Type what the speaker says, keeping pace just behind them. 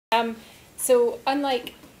So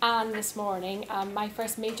unlike Anne this morning, my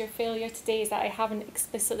first major failure today is that I haven't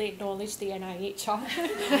explicitly acknowledged the NIHR.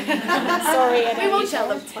 Sorry, NIHR. We won't tell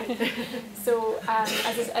them. So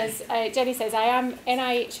as Jenny says, I am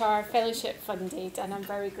NIHR fellowship funded, and I'm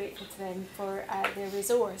very grateful to them for their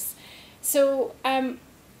resource. So I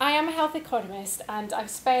am a health economist, and I've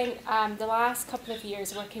spent the last couple of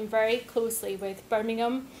years working very closely with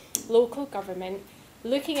Birmingham local government,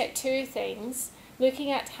 looking at two things.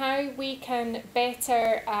 Looking at how we can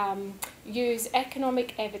better use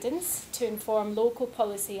economic evidence to inform local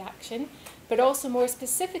policy action, but also more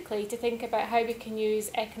specifically to think about how we can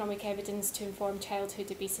use economic evidence to inform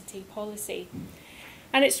childhood obesity policy.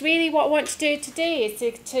 And it's really what I want to do today is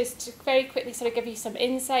to very quickly sort of give you some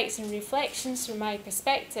insights and reflections from my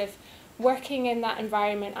perspective, working in that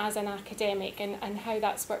environment as an academic and how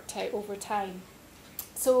that's worked out over time.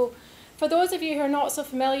 So, for those of you who are not so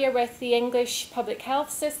familiar with the English public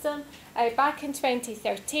health system, back in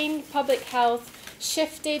 2013, public health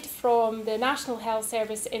shifted from the National Health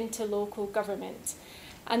Service into local government.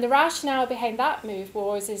 And the rationale behind that move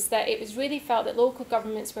is that it was really felt that local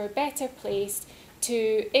governments were better placed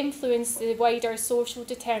to influence the wider social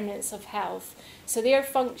determinants of health. So their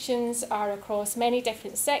functions are across many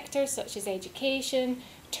different sectors such as education,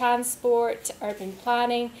 transport, urban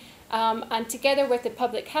planning, and together with the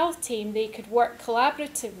public health team, they could work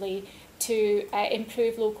collaboratively to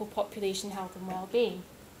improve local population health and well-being.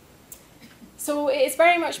 So it is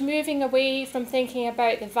very much moving away from thinking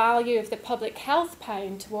about the value of the public health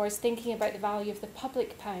pound towards thinking about the value of the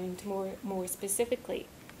public pound more specifically.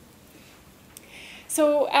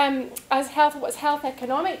 So what's health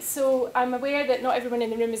economics? So I'm aware that not everyone in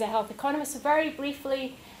the room is a health economist, so very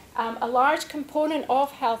briefly, a large component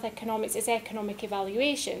of health economics is economic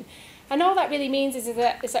evaluation. And all that really means is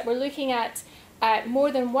that we're looking at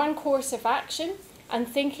more than one course of action and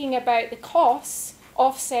thinking about the costs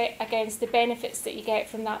offset against the benefits that you get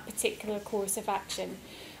from that particular course of action.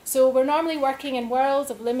 So we're normally working in worlds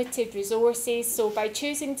of limited resources, so by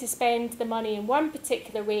choosing to spend the money in one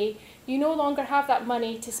particular way, you no longer have that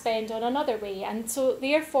money to spend on another way. And so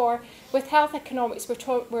therefore, with health economics,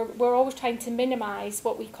 we're always trying to minimise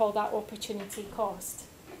what we call that opportunity cost.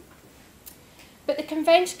 But the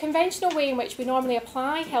conventional way in which we normally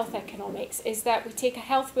apply health economics is that we take a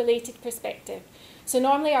health-related perspective. So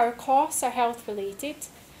normally our costs are health-related,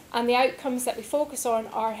 and the outcomes that we focus on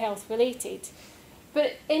are health-related.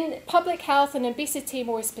 But in public health and obesity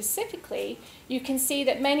more specifically, you can see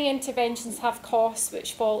that many interventions have costs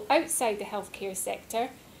which fall outside the healthcare sector.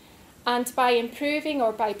 And by improving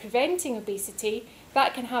or by preventing obesity,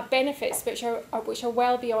 that can have benefits which are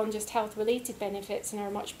well beyond just health-related benefits and are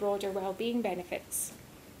much broader well-being benefits.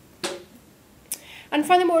 And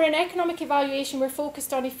furthermore, in economic evaluation, we're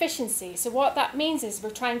focused on efficiency. So what that means is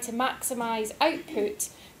we're trying to maximise output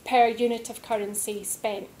per unit of currency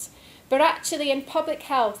spent. But actually in public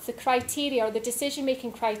health, the criteria or the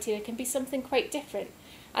decision-making criteria can be something quite different.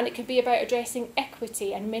 And it can be about addressing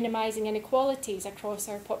equity and minimising inequalities across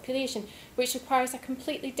our population, which requires a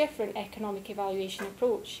completely different economic evaluation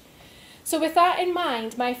approach. So with that in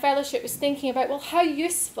mind, my fellowship was thinking about, well, how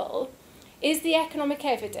useful is the economic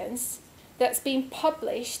evidence that's been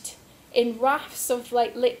published in rafts of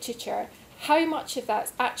literature? How much of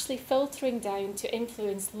that's actually filtering down to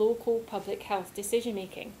influence local public health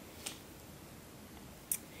decision-making?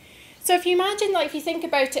 So if you imagine, if you think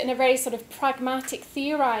about it in a very sort of pragmatic,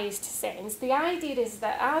 theorised sense, the idea is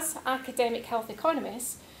that as academic health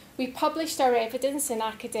economists, we published our evidence in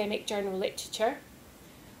academic journal literature.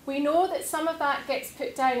 We know that some of that gets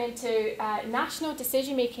put down into national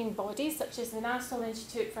decision-making bodies, such as the National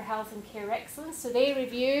Institute for Health and Care Excellence, so they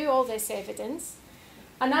review all this evidence.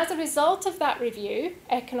 And as a result of that review,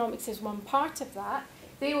 economics is one part of that,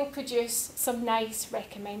 they will produce some nice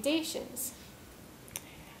recommendations.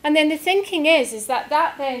 And then the thinking is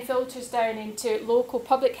that then filters down into local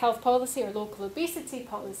public health policy or local obesity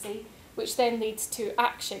policy, which then leads to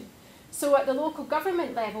action. So at the local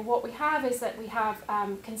government level, what we have is that we have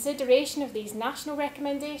consideration of these national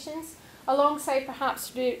recommendations alongside perhaps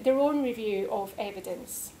their own review of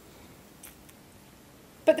evidence.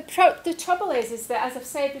 But the trouble is that, as I've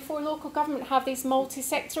said before, local government have these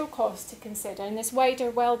multi-sectoral costs to consider and this wider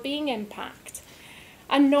well-being impact.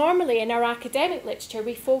 And normally in our academic literature,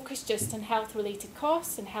 we focus just on health-related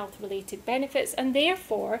costs and health-related benefits, and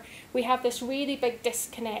therefore we have this really big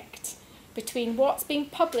disconnect between what's being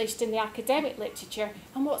published in the academic literature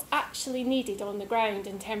and what's actually needed on the ground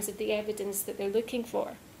in terms of the evidence that they're looking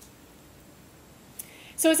for.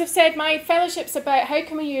 So as I've said, my fellowship's about how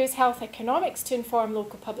can we use health economics to inform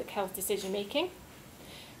local public health decision making.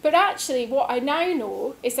 But actually, what I now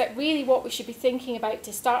know is that really what we should be thinking about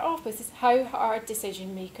to start off with is how are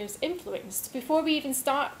decision makers influenced. Before we even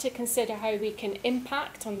start to consider how we can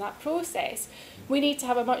impact on that process, we need to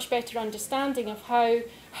have a much better understanding of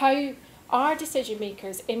how are decision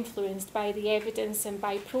makers influenced by the evidence and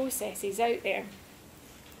by processes out there.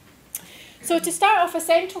 So to start off, a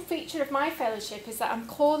central feature of my fellowship is that I'm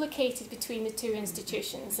co-located between the two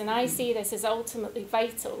institutions, and I see this as ultimately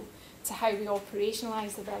vital to how we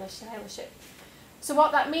operationalise the fellowship. So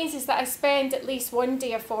what that means is that I spend at least one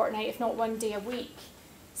day a fortnight, if not one day a week,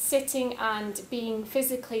 sitting and being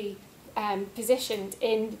physically positioned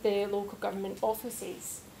in the local government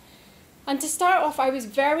offices. And to start off, I was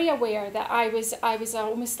very aware that I was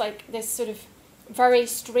almost like this sort of very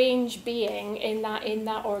strange being in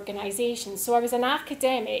that organisation. So I was an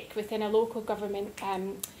academic within a local government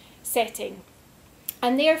setting.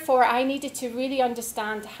 And therefore, I needed to really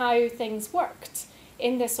understand how things worked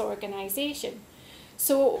in this organisation.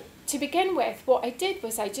 So to begin with, what I did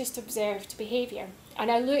was I just observed behaviour. And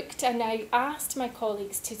I looked and I asked my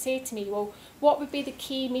colleagues to say to me, well, what would be the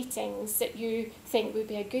key meetings that you think would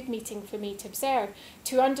be a good meeting for me to observe,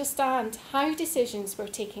 to understand how decisions were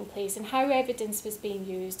taking place and how evidence was being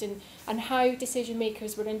used and how decision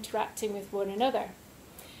makers were interacting with one another.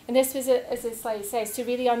 And this was, as the slide says, to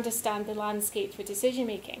really understand the landscape for decision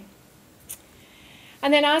making.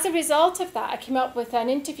 And then as a result of that, I came up with an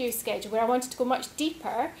interview schedule where I wanted to go much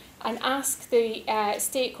deeper and ask the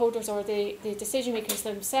stakeholders or the decision makers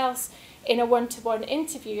themselves in a one-to-one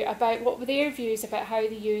interview about what were their views about how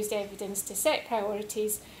they used evidence to set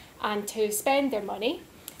priorities and to spend their money,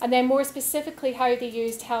 and then more specifically how they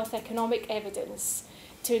used health economic evidence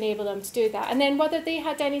to enable them to do that, and then whether they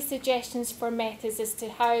had any suggestions for methods as to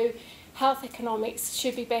how health economics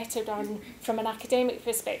should be better done from an academic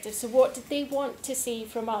perspective. So what did they want to see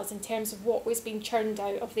from us in terms of what was being churned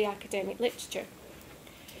out of the academic literature?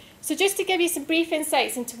 So just to give you some brief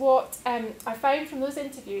insights into what I found from those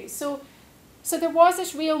interviews. So there was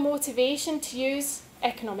this real motivation to use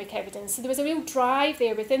economic evidence. So there was a real drive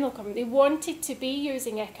there within the government. They wanted to be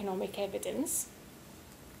using economic evidence.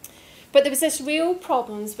 But there was this real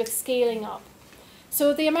problems with scaling up.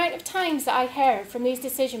 So the amount of times that I heard from these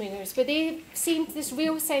decision makers where they seemed this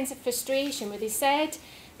real sense of frustration, where they said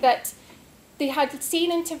that they had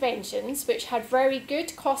seen interventions which had very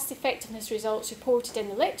good cost effectiveness results reported in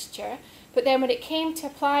the literature, but then when it came to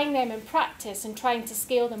applying them in practice and trying to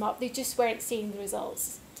scale them up, they just weren't seeing the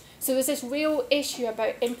results. So there was this real issue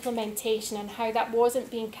about implementation and how that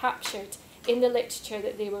wasn't being captured in the literature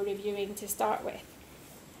that they were reviewing to start with.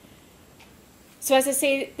 So as I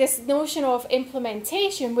say, this notion of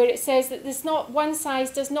implementation, where it says that there's not one size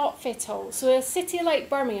does not fit all. So a city like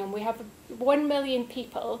Birmingham, we have 1 million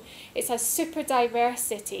people. It's a super diverse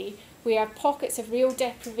city. We have pockets of real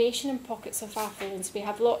deprivation and pockets of affluence. We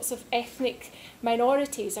have lots of ethnic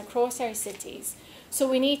minorities across our cities. So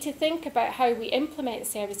we need to think about how we implement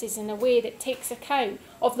services in a way that takes account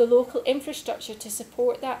of the local infrastructure to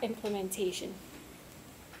support that implementation.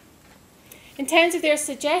 In terms of their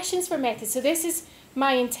suggestions for methods, so this is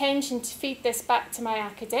my intention to feed this back to my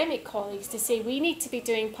academic colleagues to say we need to be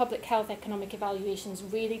doing public health economic evaluations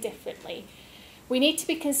really differently. We need to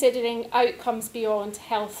be considering outcomes beyond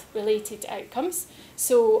health-related outcomes.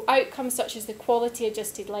 So outcomes such as the quality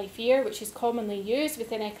adjusted life year, which is commonly used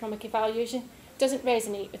within economic evaluation, doesn't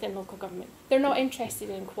resonate within local government. They're not interested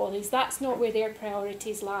in qualities. That's not where their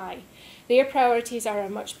priorities lie. Their priorities are a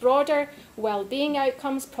much broader well-being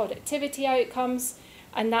outcomes, productivity outcomes,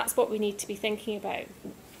 and that's what we need to be thinking about.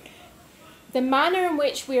 The manner in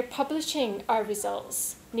which we're publishing our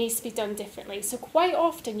results needs to be done differently. So quite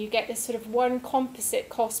often you get this sort of one composite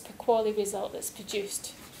cost per quality result that's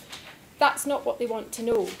produced. That's not what they want to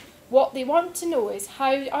know. What they want to know is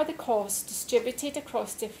how are the costs distributed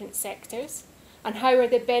across different sectors, and how are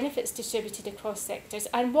the benefits distributed across sectors.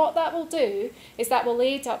 And what that will do is that will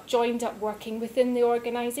aid up joined up working within the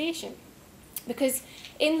organisation. Because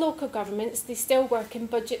in local governments, they still work in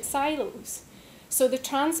budget silos. So the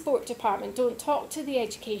transport department don't talk to the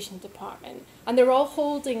education department, and they're all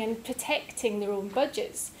holding and protecting their own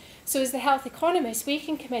budgets. So as the health economists, we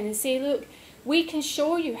can come in and say, look, we can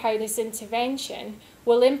show you how this intervention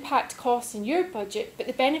will impact costs in your budget, but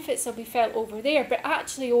the benefits will be felt over there. But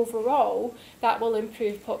actually, overall, that will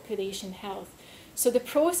improve population health. So the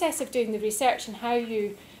process of doing the research and how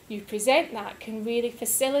you present that can really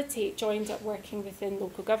facilitate joined-up working within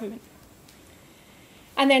local government.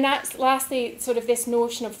 And then that's lastly, sort of this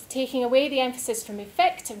notion of taking away the emphasis from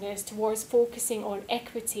effectiveness towards focusing on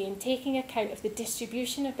equity and taking account of the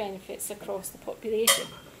distribution of benefits across the population.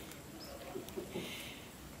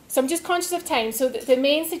 So I'm just conscious of time. So the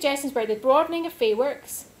main suggestions were the broadening of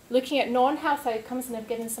frameworks, looking at non-health outcomes, and I've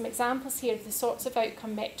given some examples here of the sorts of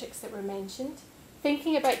outcome metrics that were mentioned,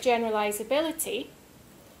 thinking about generalisability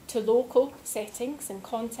to local settings and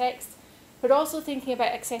context, but also thinking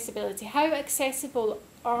about accessibility. How accessible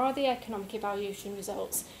are the economic evaluation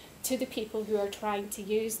results to the people who are trying to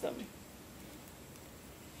use them?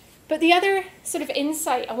 But the other sort of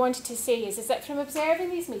insight I wanted to say is that from observing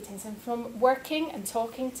these meetings and from working and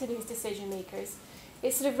talking to these decision makers,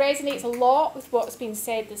 it sort of resonates a lot with what's been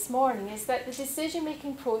said this morning, is that the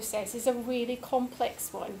decision-making process is a really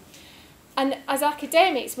complex one. And as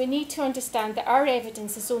academics, we need to understand that our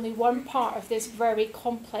evidence is only one part of this very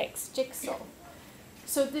complex jigsaw.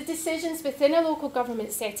 So the decisions within a local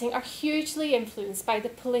government setting are hugely influenced by the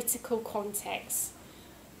political context.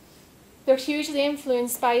 They're hugely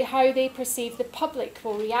influenced by how they perceive the public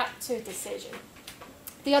will react to a decision.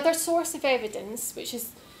 The other source of evidence,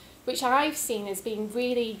 which I've seen as being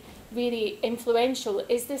really, really influential,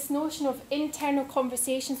 is this notion of internal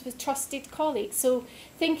conversations with trusted colleagues. So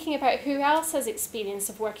thinking about who else has experience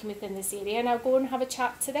of working within this area, and I'll go and have a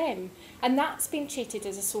chat to them. And that's been treated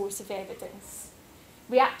as a source of evidence.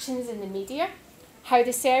 Reactions in the media, how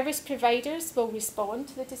the service providers will respond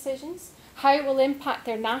to the decisions, how it will impact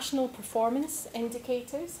their national performance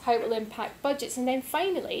indicators, how it will impact budgets, and then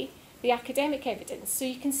finally, the academic evidence. So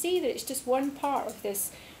you can see that it's just one part of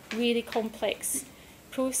this really complex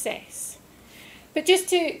process. But just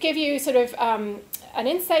to give you sort of an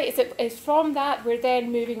insight, is from that we're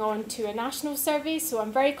then moving on to a national survey. So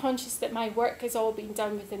I'm very conscious that my work has all been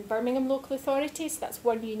done within Birmingham local authorities. So that's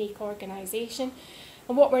one unique organisation.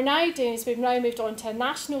 And what we're now doing is we've now moved on to a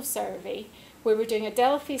national survey, where we're doing a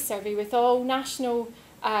Delphi survey with all national,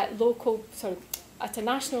 at a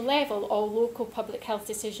national level, all local public health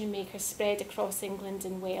decision makers spread across England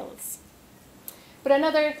and Wales. But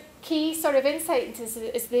another key sort of insight into this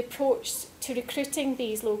is the approach to recruiting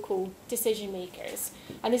these local decision makers.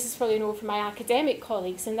 And this is probably known from my academic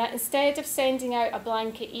colleagues, in that instead of sending out a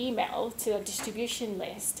blanket email to a distribution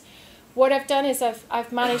list, what I've done is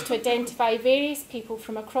I've managed to identify various people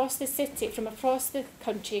from across the city, from across the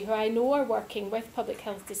country, who I know are working with public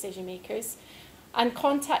health decision makers, and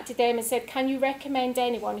contacted them and said, can you recommend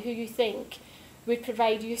anyone who you think would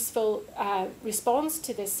provide useful response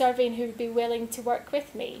to this survey and who would be willing to work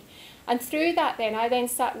with me? And through that then, I then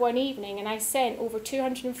sat one evening and I sent over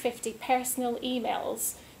 250 personal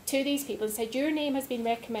emails to these people and said, your name has been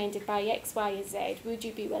recommended by X, Y, and Z. Would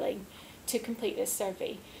you be willing to complete this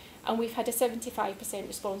survey? And we've had a 75%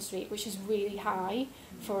 response rate, which is really high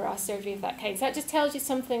for a survey of that kind. So that just tells you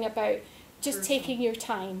something about just taking your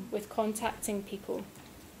time with contacting people.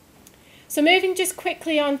 So moving just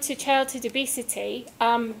quickly on to childhood obesity.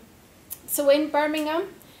 So in Birmingham,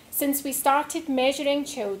 since we started measuring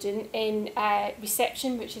children in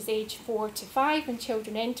reception, which is age 4 to 5, when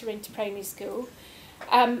children enter into primary school,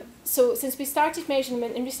 so since we started measuring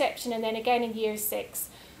them in reception and then again in year 6,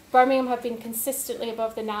 Birmingham have been consistently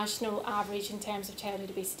above the national average in terms of childhood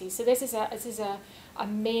obesity. So this is a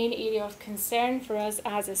main area of concern for us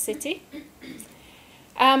as a city.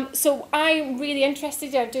 So I'm really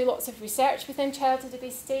interested, I do lots of research within childhood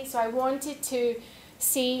obesity, so I wanted to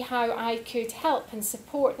see how I could help and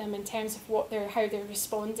support them in terms of how they're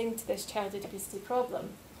responding to this childhood obesity problem.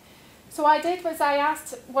 So what I did was I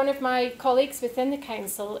asked one of my colleagues within the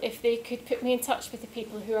council if they could put me in touch with the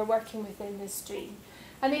people who are working within this stream.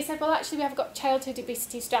 And they said, well, actually, we have got childhood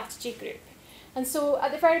obesity strategy group. And so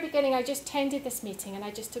at the very beginning, I just attended this meeting and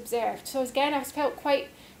I just observed. So again, I felt quite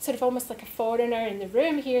sort of almost like a foreigner in the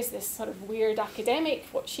room. Here's this sort of weird academic,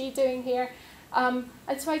 what's she doing here? And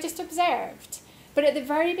so I just observed. But at the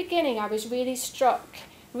very beginning, I was really struck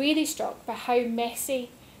by how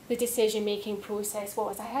messy the decision-making process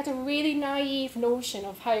was. I had a really naive notion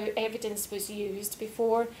of how evidence was used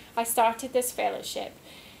before I started this fellowship,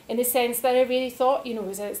 in the sense that I really thought, it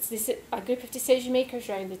was a group of decision makers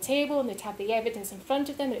around the table and they'd have the evidence in front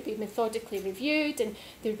of them and it would be methodically reviewed and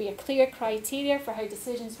there would be a clear criteria for how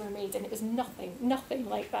decisions were made, and it was nothing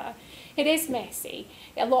like that. It is messy.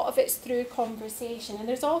 A lot of it's through conversation, and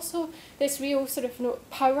there's also this real sort of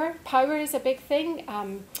power. Power is a big thing.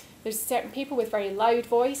 There's certain people with very loud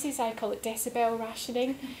voices, I call it decibel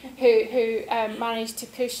rationing, who manage to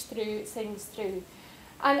push things through.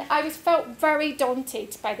 And I felt very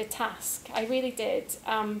daunted by the task. I really did.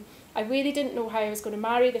 I really didn't know how I was going to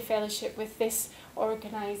marry the fellowship with this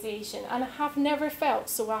organisation. And I have never felt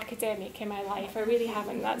so academic in my life. I really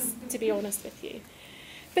haven't, that's to be honest with you.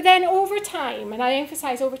 But then over time, and I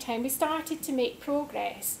emphasise over time, we started to make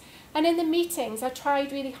progress. And in the meetings, I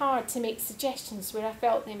tried really hard to make suggestions where I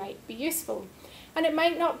felt they might be useful. And it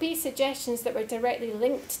might not be suggestions that were directly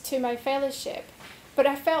linked to my fellowship, but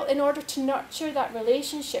I felt in order to nurture that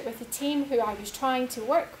relationship with the team who I was trying to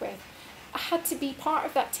work with, I had to be part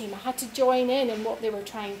of that team. I had to join in what they were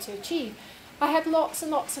trying to achieve. I had lots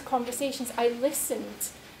and lots of conversations. I listened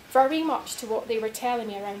very much to what they were telling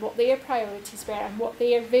me around what their priorities were and what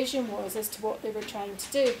their vision was as to what they were trying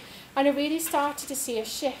to do. And I really started to see a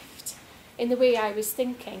shift in the way I was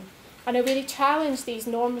thinking. And I really challenged these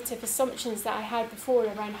normative assumptions that I had before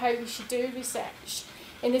around how we should do research,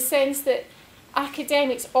 in the sense that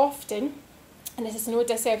academics often, and this is no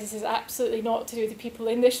disservice, this is absolutely not to do with the people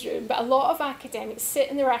in this room, but a lot of academics sit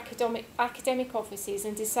in their academic offices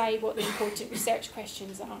and decide what the important research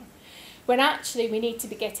questions are. When actually we need to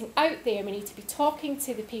be getting out there, we need to be talking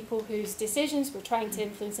to the people whose decisions we're trying to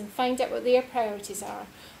influence and find out what their priorities are.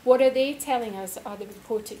 What are they telling us are the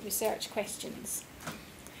important research questions?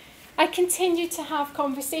 I continued to have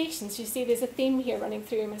conversations. You see there's a theme here running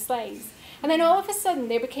through my slides. And then all of a sudden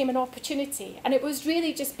there became an opportunity, and it was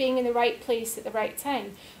really just being in the right place at the right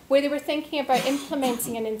time, where they were thinking about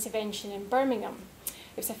implementing an intervention in Birmingham.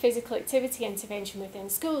 It was a physical activity intervention within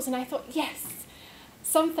schools, and I thought, yes,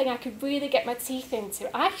 something I could really get my teeth into.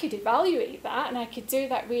 I could evaluate that, and I could do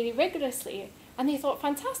that really rigorously. And they thought,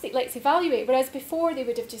 fantastic, let's evaluate. Whereas before they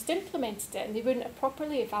would have just implemented it and they wouldn't have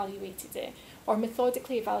properly evaluated it or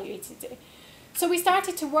methodically evaluated it. So we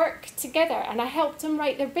started to work together, and I helped them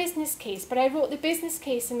write their business case, but I wrote the business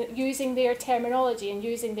case in using their terminology and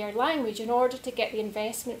using their language in order to get the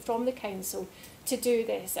investment from the council to do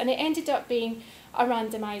this. And it ended up being a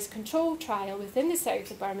randomised control trial within the south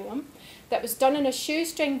of Birmingham that was done on a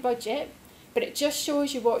shoestring budget, but it just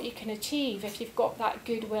shows you what you can achieve if you've got that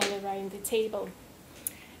goodwill around the table.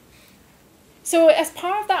 So as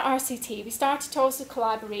part of that RCT, we started to also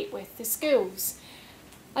collaborate with the schools.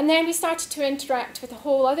 And then we started to interact with a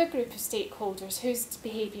whole other group of stakeholders whose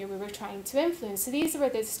behaviour we were trying to influence. So these were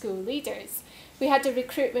the school leaders. We had a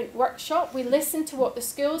recruitment workshop. We listened to what the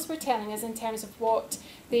schools were telling us in terms of what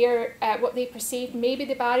they perceived maybe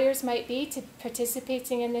the barriers might be to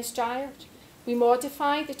participating in this trial. We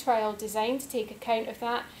modified the trial design to take account of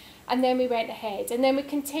that, and then we went ahead. And then we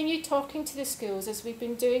continued talking to the schools as we've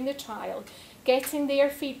been doing the trial, getting their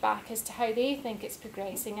feedback as to how they think it's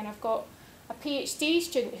progressing. And I've got a PhD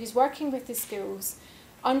student who's working with the schools,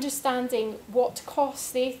 understanding what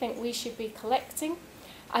costs they think we should be collecting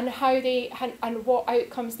and and what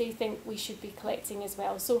outcomes they think we should be collecting as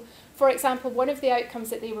well. So, for example, one of the outcomes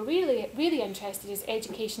that they were really interested in is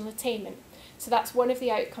educational attainment. So that's one of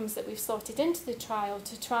the outcomes that we've slotted into the trial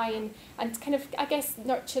to try and kind of, I guess,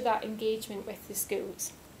 nurture that engagement with the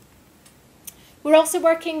schools. We're also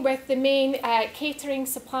working with the main catering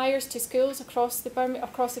suppliers to schools across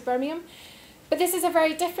Birmingham. But this is a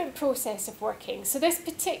very different process of working. So this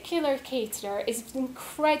particular caterer is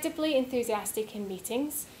incredibly enthusiastic in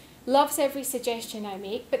meetings, loves every suggestion I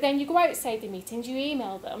make, but then you go outside the meetings, you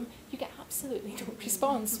email them, you get absolutely no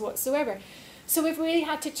response whatsoever. So we've really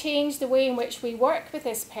had to change the way in which we work with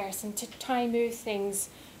this person to try and move things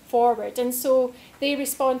forward. And so they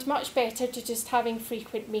respond much better to just having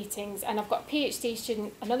frequent meetings. And I've got a PhD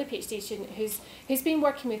student, another PhD student who's been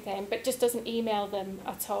working with them, but just doesn't email them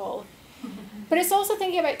at all. But it's also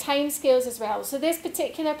thinking about timescales as well. So this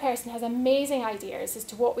particular person has amazing ideas as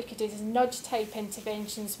to what we could do as nudge type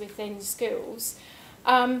interventions within schools.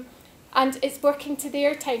 And it's working to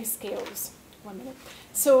their timescales. 1 minute.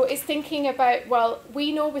 So it's thinking about, well,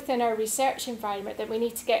 we know within our research environment that we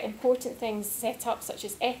need to get important things set up such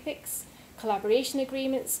as ethics, collaboration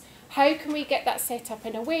agreements. How can we get that set up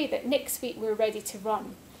in a way that next week we're ready to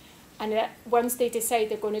run? And once they decide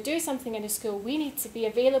they're going to do something in a school, we need to be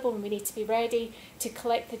available and we need to be ready to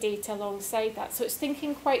collect the data alongside that. So it's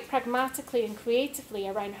thinking quite pragmatically and creatively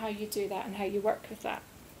around how you do that and how you work with that.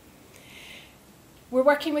 We're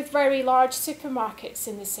working with very large supermarkets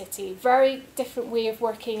in the city, very different way of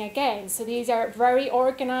working again. So these are very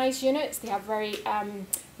organised units. They have very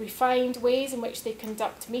refined ways in which they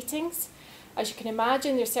conduct meetings. As you can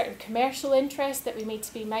imagine, there's certain commercial interests that we need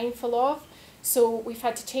to be mindful of. So we've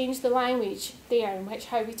had to change the language there in which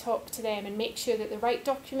how we talk to them and make sure that the right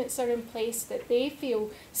documents are in place, that they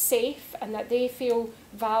feel safe and that they feel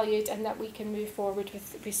valued and that we can move forward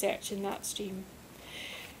with research in that stream.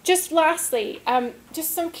 Just lastly,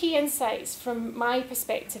 just some key insights from my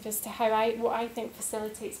perspective as to what I think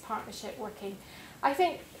facilitates partnership working. I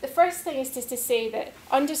think the first thing is just to say that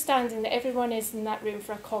understanding that everyone is in that room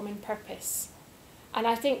for a common purpose. And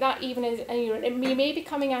I think that even is, you may be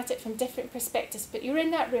coming at it from different perspectives, but you're in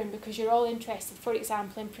that room because you're all interested, for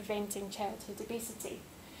example, in preventing childhood obesity.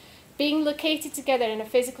 being located together in a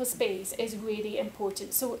physical space is really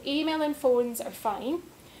important. So email and phones are fine,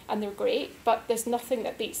 and they're great, but there's nothing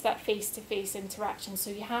that beats that face-to-face interaction. So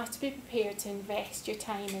you have to be prepared to invest your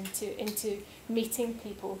time into meeting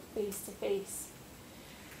people face-to-face.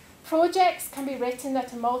 Projects can be written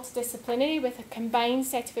that are multidisciplinary with a combined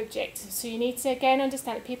set of objectives. So you need to again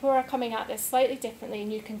understand that people are coming at this slightly differently,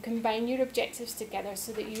 and you can combine your objectives together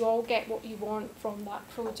so that you all get what you want from that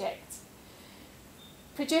project.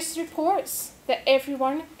 Produce reports that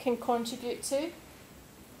everyone can contribute to.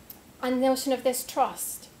 And the notion of this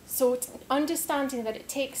trust. So understanding that it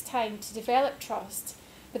takes time to develop trust,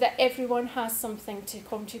 but that everyone has something to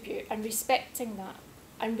contribute, and respecting that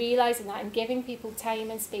and realising that and giving people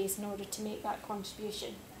time and space in order to make that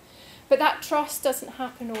contribution. But that trust doesn't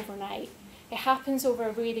happen overnight. It happens over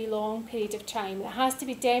a really long period of time. It has to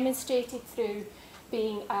be demonstrated through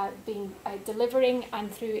delivering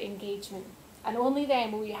and through engagement. And only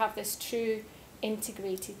then will you have this true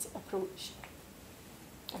integrated approach.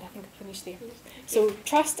 And I think I've finished there. So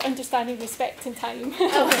trust, understanding, respect and time.